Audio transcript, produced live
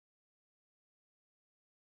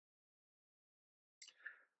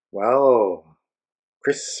Well,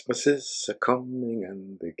 Christmases are coming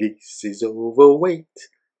and the geese is overweight.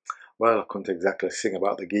 Well, I couldn't exactly sing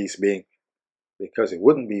about the geese being because it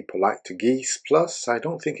wouldn't be polite to geese. Plus, I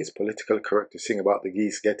don't think it's politically correct to sing about the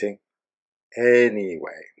geese getting.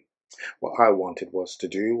 Anyway, what I wanted was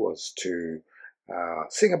to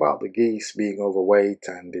sing about the geese being overweight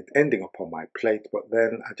and it ending up on my plate, but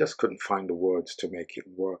then I just couldn't find the words to make it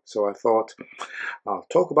work. So I thought I'll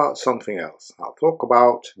talk about something else. I'll talk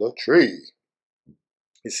about the tree.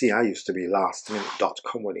 You see, I used to be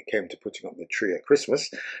lastminute.com when it came to putting up the tree at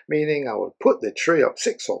Christmas, meaning I would put the tree up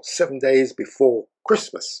 6 or 7 days before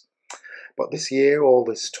Christmas. But this year, all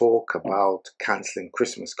this talk about cancelling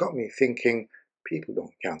Christmas got me thinking people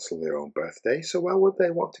don't cancel their own birthday, so why would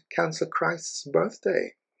they want to cancel Christ's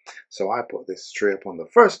birthday? So I put this tree up on the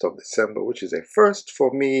 1st of December, which is a first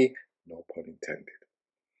for me, no pun intended.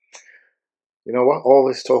 You know what? All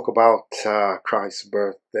this talk about Christ's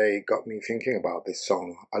birthday got me thinking about this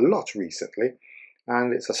song a lot recently.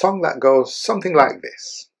 And it's a song that goes something like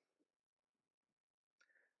this.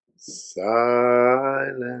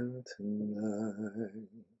 Silent night,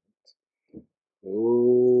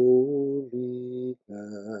 holy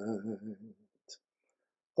night,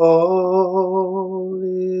 all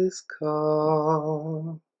is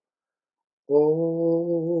calm,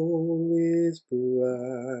 all is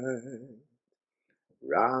bright.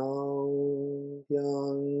 Round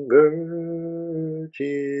young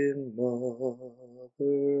virgin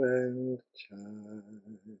mother and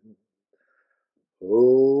child,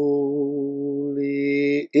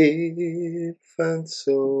 holy infant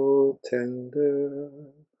so tender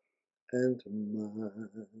and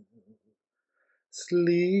mild,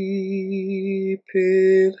 sleep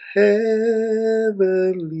in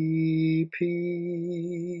heavenly peace.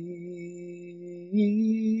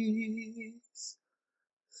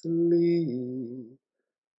 Sleep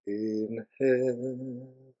in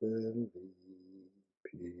heavenly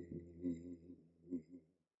peace.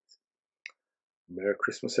 Merry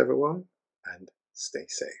Christmas, everyone, and stay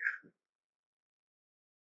safe.